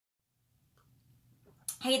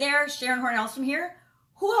Hey there, Sharon Horn-Elstrom here.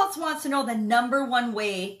 Who else wants to know the number one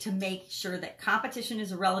way to make sure that competition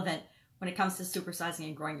is irrelevant when it comes to supersizing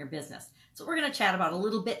and growing your business? So we're going to chat about a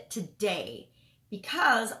little bit today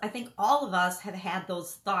because I think all of us have had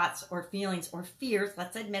those thoughts or feelings or fears,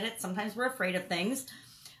 let's admit it, sometimes we're afraid of things,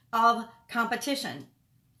 of competition.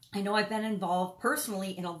 I know I've been involved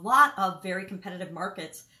personally in a lot of very competitive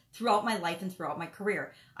markets throughout my life and throughout my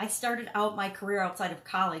career. I started out my career outside of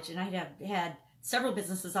college and I have had several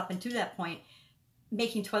businesses up until that point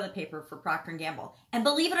making toilet paper for Procter & Gamble. And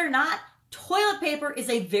believe it or not, toilet paper is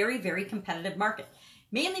a very, very competitive market,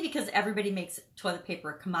 mainly because everybody makes toilet paper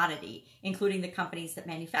a commodity, including the companies that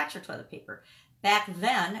manufacture toilet paper. Back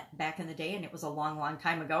then, back in the day, and it was a long, long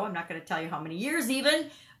time ago, I'm not going to tell you how many years even,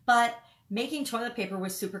 but making toilet paper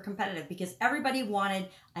was super competitive because everybody wanted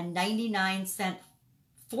a 99-cent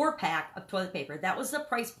 4-pack of toilet paper. That was the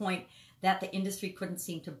price point that the industry couldn't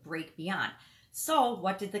seem to break beyond. So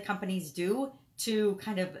what did the companies do to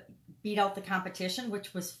kind of beat out the competition,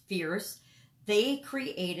 which was fierce? They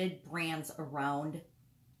created brands around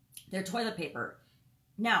their toilet paper.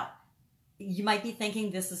 Now, you might be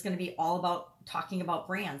thinking this is going to be all about talking about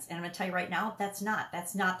brands. And I'm going to tell you right now, that's not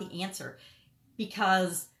the answer,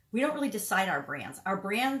 because we don't really decide our brands. Our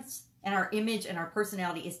brands and our image and our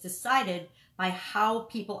personality is decided by how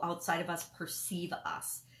people outside of us perceive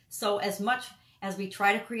us. So as much as we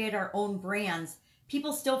try to create our own brands,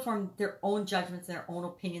 people still form their own judgments and their own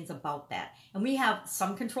opinions about that. And we have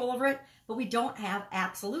some control over it, but we don't have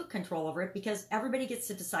absolute control over it because everybody gets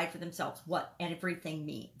to decide for themselves what everything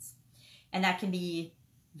means. And that can be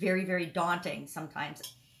very, very daunting sometimes.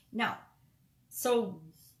 Now, so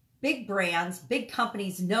big brands, big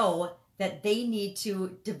companies know that they need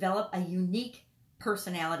to develop a unique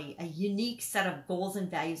personality, a unique set of goals and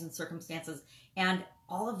values and circumstances, and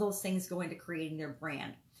all of those things go into creating their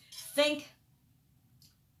brand. Think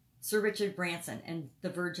Sir Richard Branson and the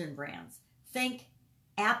Virgin brands. Think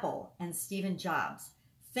Apple and Steve Jobs.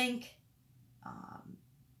 Think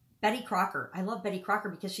Betty Crocker. I love Betty Crocker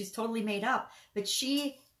because she's totally made up, but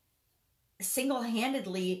she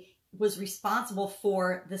single-handedly was responsible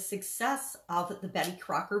for the success of the Betty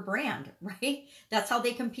Crocker brand, right? That's how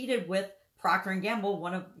they competed with Procter & Gamble,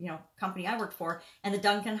 one of, company I worked for, and the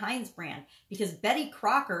Duncan Hines brand. Because Betty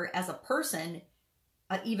Crocker as a person,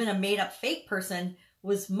 even a made-up fake person,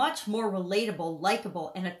 was much more relatable,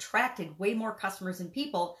 likable, and attracted way more customers and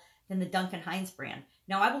people than the Duncan Hines brand.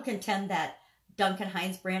 Now, I will contend that Duncan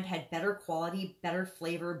Hines brand had better quality, better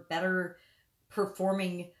flavor, better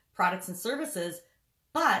performing products and services,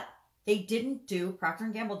 but Procter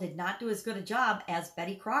 & Gamble did not do as good a job as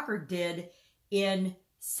Betty Crocker did in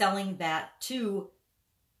selling that to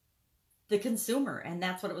the consumer. And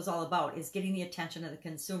that's what it was all about, is getting the attention of the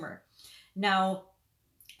consumer. Now,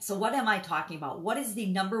 so what am I talking about? What is the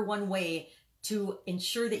number one way to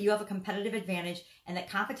ensure that you have a competitive advantage and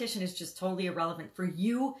that competition is just totally irrelevant for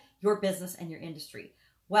you, your business, and your industry?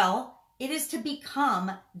 Well, it is to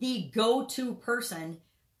become the go-to person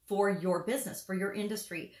for your business, for your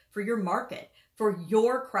industry, for your market, for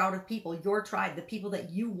your crowd of people, your tribe, the people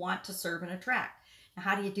that you want to serve and attract. Now,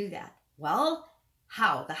 how do you do that? Well,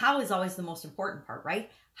 how? The how is always the most important part, right?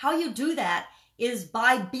 How you do that is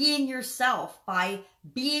by being yourself, by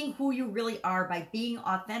being who you really are, by being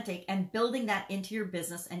authentic and building that into your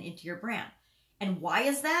business and into your brand. And why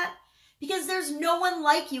is that? Because there's no one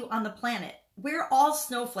like you on the planet. We're all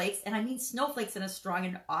snowflakes, and I mean snowflakes in a strong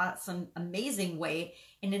and awesome, amazing way,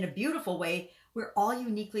 and in a beautiful way. We're all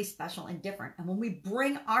uniquely special and different. And when we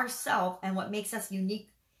bring ourselves and what makes us unique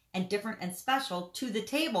and different and special to the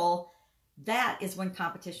table, that is when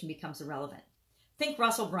competition becomes irrelevant. Think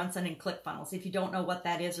Russell Brunson and ClickFunnels. If you don't know what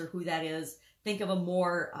that is or who that is, think of a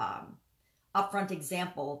more upfront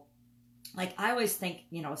example. Like I always think,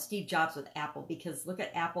 Steve Jobs with Apple, because look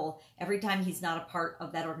at Apple, every time he's not a part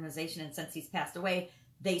of that organization, and since he's passed away,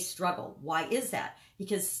 they struggle. Why is that?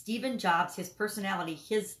 Because Steve Jobs, his personality,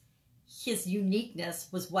 his uniqueness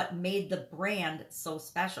was what made the brand so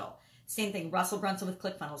special. Same thing, Russell Brunson with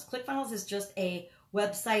ClickFunnels. ClickFunnels is just a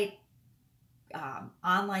website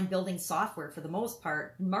online building software for the most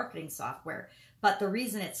part, marketing software. But the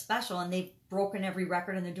reason it's special, and they've broken every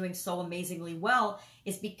record and they're doing so amazingly well,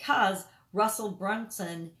 is because Russell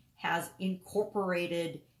Brunson has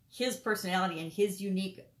incorporated his personality and his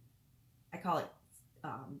unique, I call it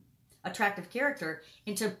attractive character,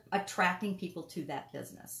 into attracting people to that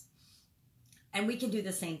business. And we can do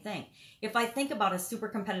the same thing. If I think about a super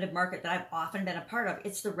competitive market that I've often been a part of,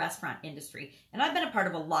 it's the restaurant industry. And I've been a part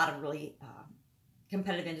of a lot of really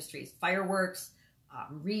competitive industries, fireworks,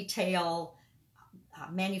 retail,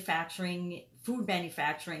 manufacturing, food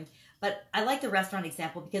manufacturing. But I like the restaurant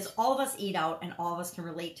example because all of us eat out and all of us can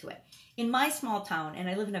relate to it. In my small town, and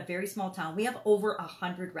I live in a very small town, we have over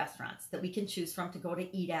 100 restaurants that we can choose from to go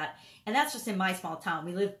to eat at. And that's just in my small town.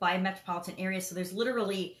 We live by a metropolitan area, so there's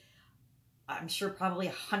literally, I'm sure, probably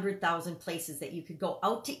 100,000 places that you could go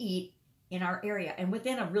out to eat in our area and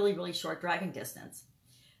within a really, really short driving distance.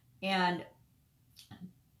 And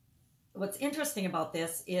what's interesting about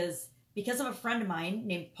this is because of a friend of mine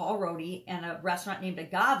named Paul Rohde and a restaurant named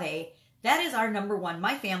Agave, that is our number one,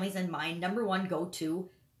 my family's and mine, number one go-to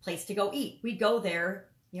place to go eat. We go there,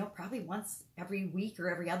 probably once every week or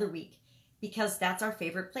every other week because that's our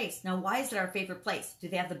favorite place. Now, why is it our favorite place? Do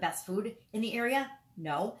they have the best food in the area?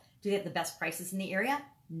 No. Do they have the best prices in the area?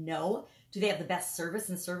 No. Do they have the best service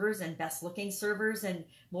and servers and best looking servers and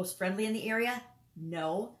most friendly in the area?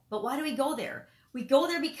 No. But why do we go there? We go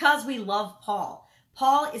there because we love Paul.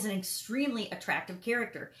 Paul is an extremely attractive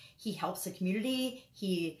character. He helps the community.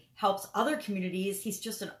 He helps other communities. He's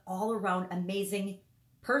just an all-around amazing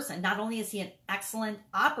person. Not only is he an excellent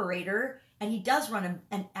operator, and he does run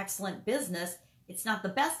an excellent business. It's not the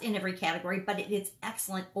best in every category, but it is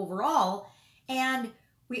excellent overall. And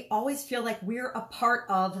we always feel like we're a part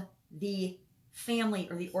of the family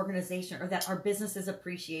or the organization, or that our business is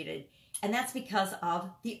appreciated. And that's because of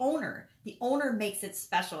the owner. The owner makes it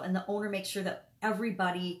special, and the owner makes sure that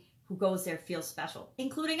everybody who goes there feels special,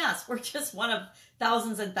 including us. We're just one of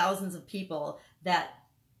thousands and thousands of people that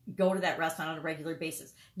go to that restaurant on a regular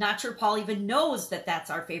basis. Not sure Paul even knows that that's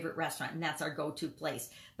our favorite restaurant and that's our go-to place,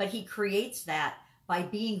 but he creates that by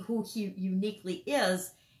being who he uniquely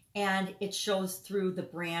is, and it shows through the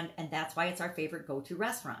brand, and that's why it's our favorite go-to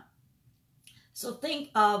restaurant. So think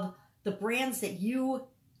of the brands that you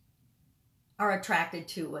are attracted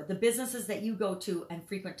to, the businesses that you go to and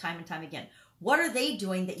frequent time and time again. What are they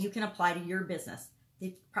doing that you can apply to your business?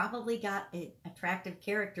 They've probably got an attractive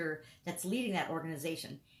character that's leading that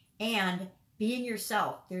organization. And being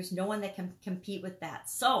yourself, there's no one that can compete with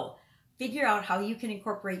that. So figure out how you can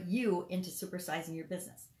incorporate you into supersizing your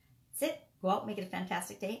business. That's it. Go out, make it a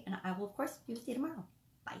fantastic day, and I will, of course, be with you tomorrow.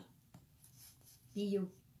 Bye. Be you.